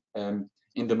uncertainty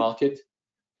in the market.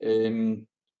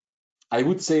 I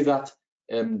would say that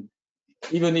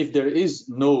even if there is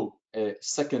no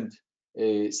second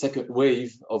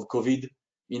wave of COVID,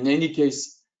 in any case,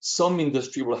 some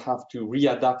industry will have to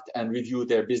readapt and review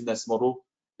their business model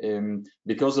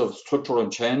because of structural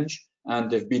change,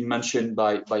 and they've been mentioned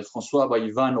by Francois, by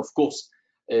Ivan, of course,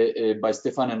 by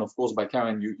Stefan, and of course by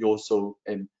Karen. You also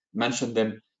mentioned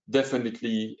them.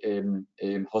 Definitely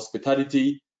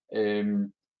hospitality,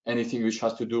 anything which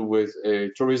has to do with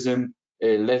tourism,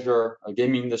 leisure,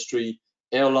 gaming industry,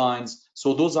 airlines.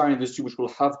 So those are industries which will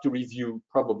have to review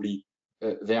probably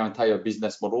their entire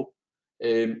business model.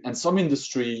 And some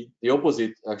industry, the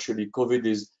opposite, actually, COVID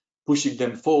is pushing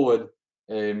them forward.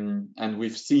 And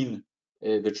we've seen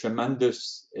the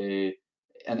tremendous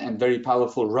and very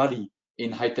powerful rally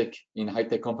in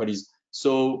high-tech companies.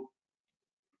 So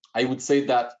I would say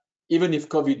that even if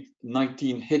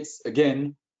COVID-19 hits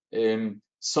again,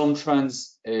 some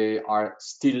trends are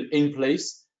still in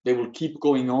place. They will keep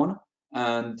going on.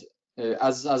 And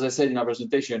as I said in our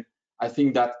presentation, I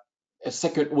think that a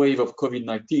second wave of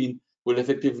COVID-19 will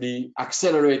effectively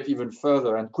accelerate even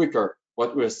further and quicker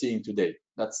what we're seeing today.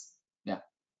 That's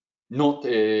not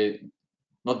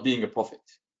being a prophet.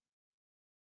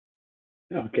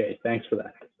 Okay, thanks for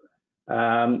that.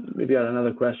 Maybe got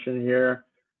another question here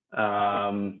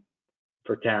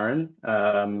for Karen.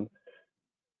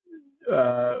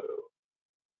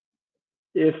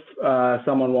 If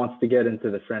someone wants to get into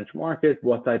the French market,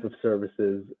 what type of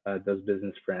services does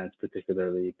Business France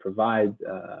particularly provide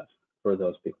for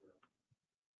those people?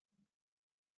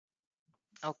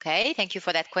 Okay, thank you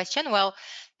for that question. Well,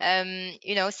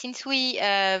 since we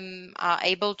are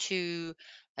able to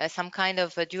some kind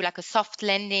of do like a soft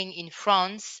landing in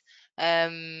France,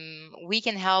 we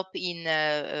can help in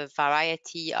a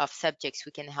variety of subjects.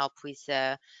 We can help with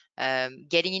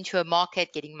getting into a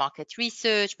market, getting market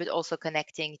research, but also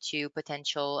connecting to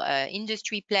potential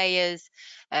industry players.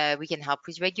 We can help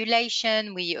with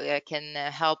regulation. We can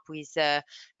help with the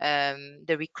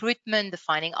recruitment, the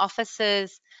finding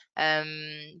officers.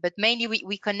 But mainly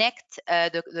we connect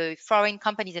the foreign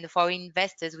companies and the foreign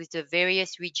investors with the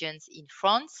various regions in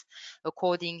France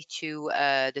according to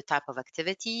the type of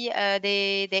activity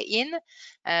they're in.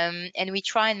 And we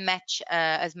try and match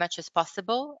as much as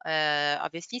possible,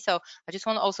 obviously. So I just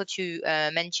want also to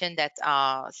mention that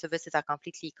our services are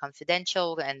completely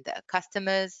confidential and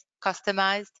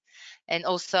customized and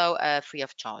also free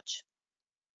of charge.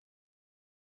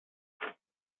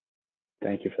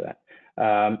 Thank you for that.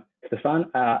 Stéphane,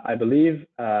 I believe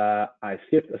I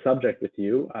skipped a subject with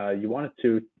you. You wanted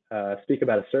to speak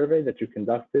about a survey that you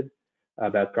conducted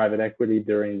about private equity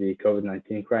during the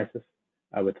COVID-19 crisis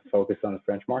with a focus on the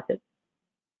French market.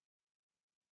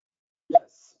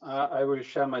 Yes, I will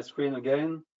share my screen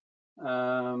again.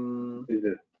 Please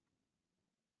do.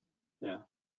 Yeah.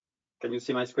 Can you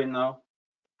see my screen now?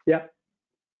 Yeah.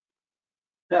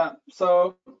 Yeah,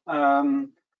 so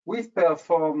we've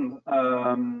performed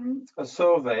a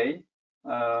survey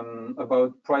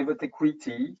about private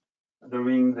equity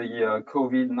during the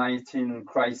COVID-19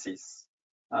 crisis.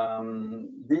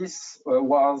 This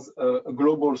was a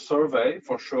global survey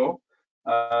for sure.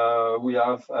 We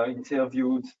have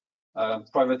interviewed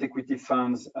private equity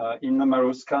funds in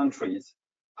numerous countries.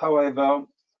 However,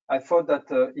 I thought that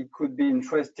it could be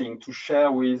interesting to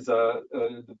share with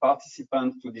the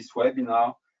participants to this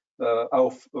webinar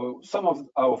some of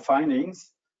our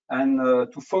findings and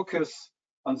to focus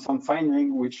on some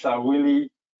findings which are really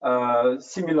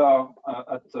similar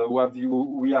at what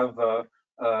we have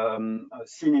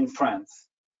seen in France.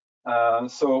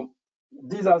 So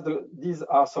these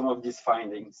are some of these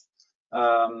findings.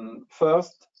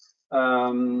 First,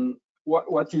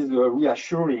 what is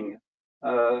reassuring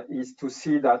is to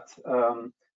see that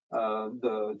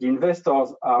the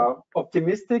investors are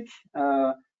optimistic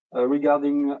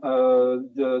regarding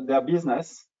their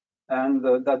business and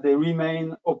that they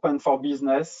remain open for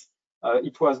business.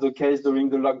 It was the case during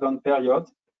the lockdown period.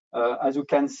 As you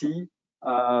can see,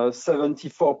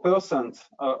 74%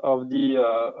 of the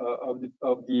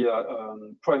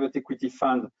private equity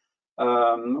fund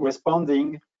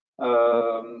responding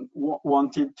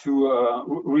wanted to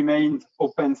remain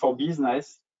open for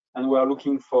business and were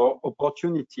looking for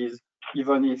opportunities,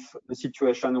 even if the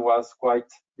situation was quite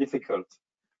difficult.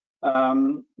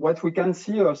 What we can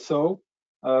see also,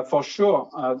 for sure,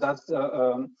 that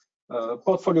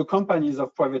portfolio companies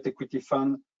of private equity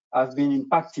fund have been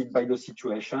impacted by the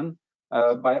situation,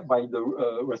 by the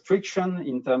restriction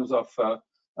in terms of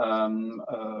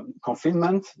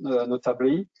confinement,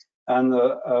 notably. And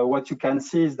what you can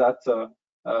see is that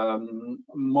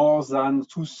more than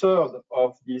 2/3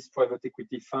 of these private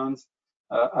equity funds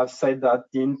have said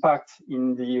that the impact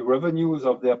in the revenues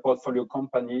of their portfolio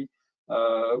company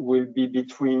will be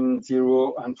between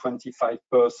 0 and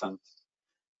 25%.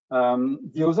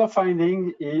 The other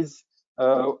finding is,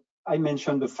 I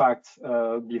mentioned the fact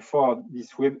before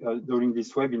during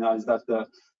this webinar, is that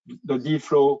the deal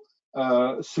flow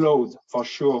slowed for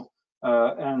sure,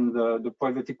 and the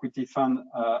private equity fund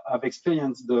have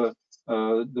experienced the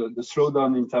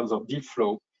slowdown in terms of deal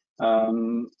flow.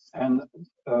 And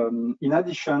in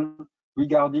addition,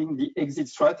 regarding the exit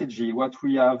strategy, what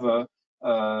we have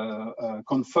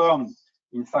confirmed,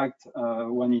 in fact,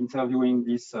 when interviewing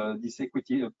this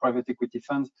private equity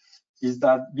funds, is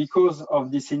that because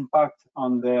of this impact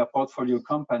on their portfolio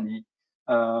company,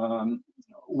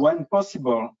 when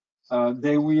possible,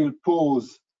 they will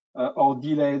pause or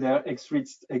delay their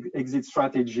exit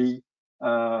strategy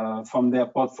from their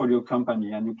portfolio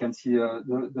company, and you can see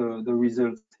the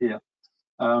results here.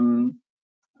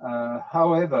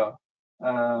 However,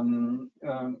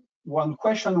 one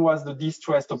question was the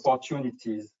distressed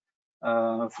opportunities.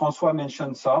 François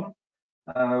mentioned some.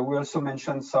 We also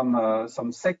mentioned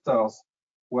some sectors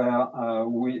where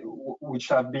which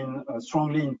have been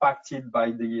strongly impacted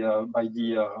by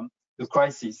the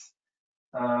crisis.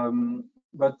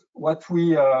 But what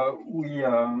we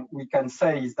can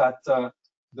say is that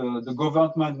the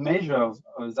government measures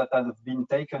that have been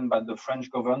taken by the French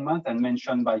government and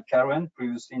mentioned by Karen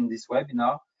previously in this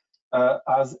webinar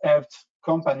has helped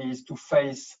companies to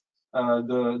face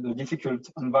the difficult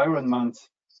environment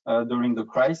during the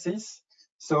crisis.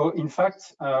 So in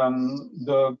fact,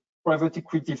 the private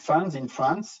equity funds in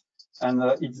France, and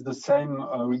it's the same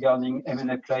regarding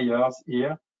M&A players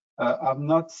here, have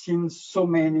not seen so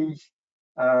many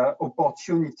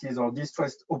opportunities or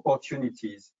distressed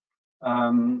opportunities.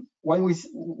 When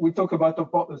we talk about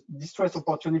distressed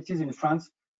opportunities in France,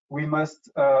 we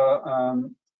must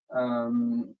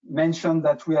mention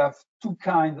that we have two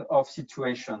kinds of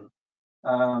situation.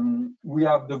 We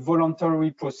have the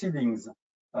voluntary proceedings,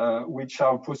 which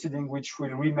are proceedings which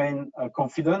will remain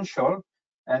confidential,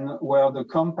 and where the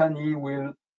company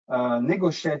will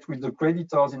negotiate with the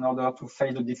creditors in order to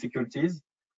face the difficulties.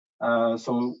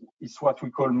 So it's what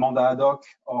we call mandat ad hoc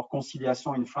or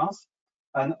conciliation in France.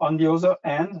 And on the other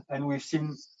hand, and we've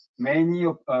seen many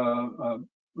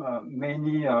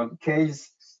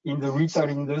cases in the retail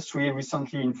industry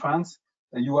recently in France,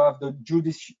 you have the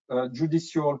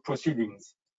judicial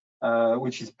proceedings,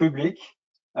 which is public,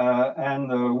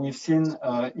 and we've seen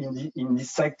in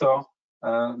this sector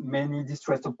many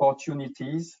distressed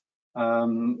opportunities.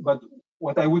 But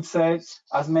what I would say,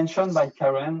 as mentioned by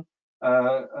Karen,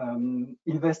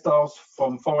 investors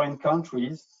from foreign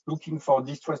countries looking for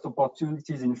distressed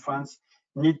opportunities in France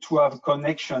need to have a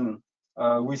connection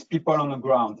with people on the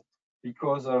ground,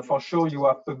 because for sure you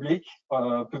have public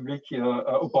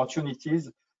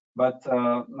opportunities, but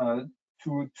to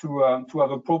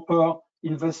have a proper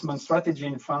investment strategy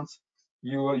in France,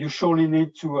 you surely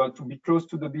need to be close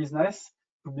to the business,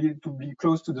 to be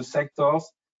close to the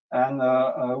sectors, and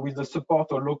with the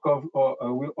support of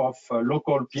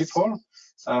local people.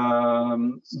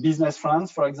 Business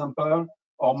France, for example,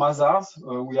 or Mazars,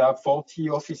 we have 40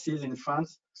 offices in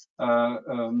France. You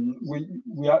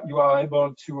are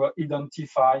able to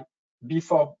identify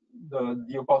before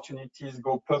the opportunities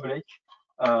go public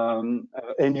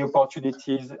any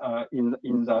opportunities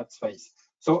in that space.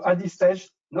 So at this stage,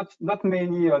 not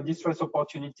many distressed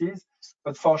opportunities,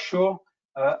 but for sure,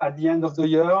 at the end of the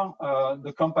year,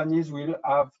 the companies will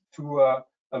have to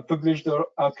publish their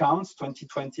accounts,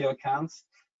 2020 accounts,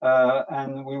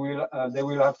 and they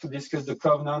will have to discuss the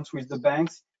covenants with the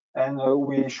banks, and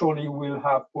we surely will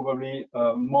have probably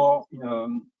more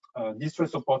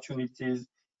distressed opportunities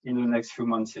in the next few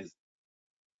months.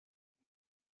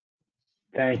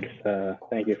 Thanks.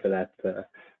 Thank you for that.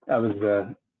 That was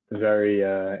very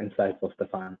insightful,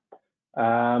 Stefan.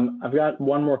 I've got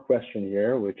one more question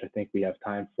here, which I think we have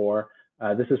time for.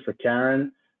 This is for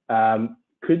Karen.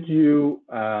 Could you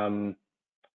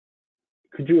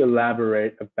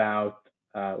elaborate about,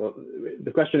 well,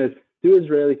 the question is, do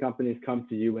Israeli companies come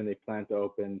to you when they plan to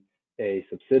open a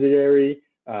subsidiary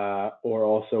or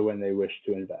also when they wish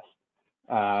to invest?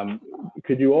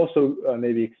 Could you also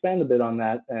maybe expand a bit on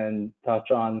that and touch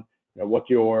on what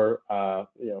your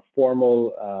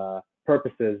formal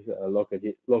purposes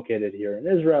located here in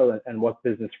Israel, and what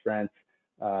business France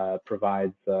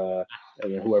provides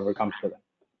whoever comes to them?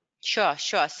 Sure.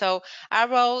 So our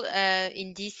role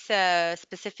in this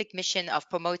specific mission of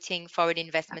promoting foreign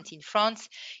investment in France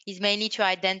is mainly to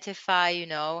identify,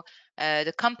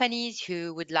 the companies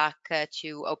who would like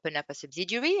to open up a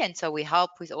subsidiary, and so we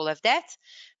help with all of that.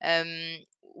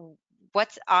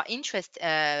 What's our interest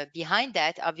behind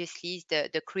that, obviously, is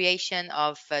the creation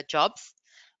of jobs.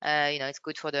 It's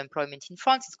good for the employment in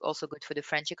France. It's also good for the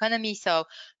French economy. So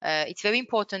it's very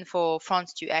important for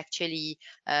France to actually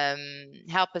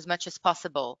help as much as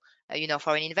possible,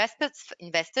 foreign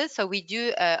investors. So we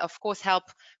do, of course, help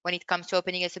when it comes to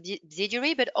opening a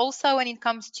subsidiary, but also when it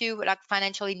comes to like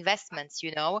financial investments.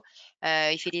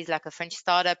 If it is like a French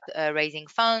startup raising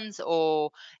funds,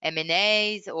 or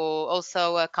M&As, or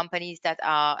also companies that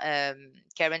are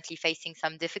currently facing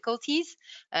some difficulties,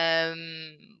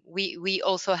 we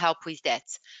also help with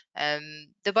that.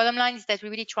 The bottom line is that we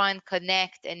really try and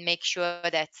connect and make sure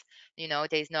that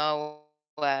there's no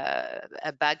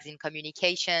bugs in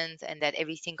communications, and that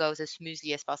everything goes as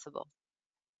smoothly as possible.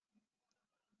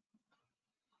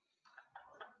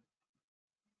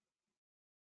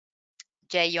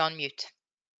 Jay, you're on mute.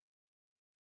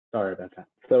 Sorry about that.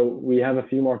 So we have a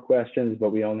few more questions,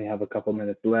 but we only have a couple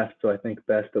minutes left. So I think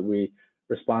best that we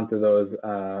respond to those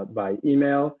by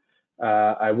email.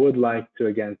 I would like to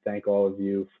again thank all of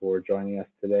you for joining us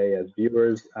today as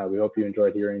viewers. We hope you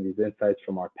enjoyed hearing these insights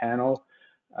from our panel.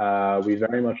 We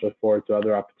very much look forward to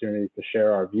other opportunities to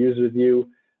share our views with you.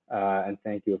 And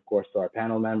thank you, of course, to our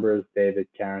panel members, David,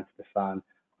 Karen, Stefan,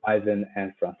 Ivan,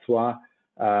 and Francois.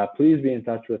 Please be in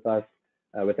touch with us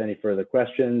with any further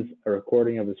questions. A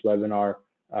recording of this webinar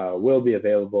will be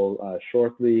available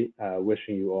shortly.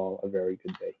 Wishing you all a very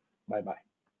good day. Bye-bye.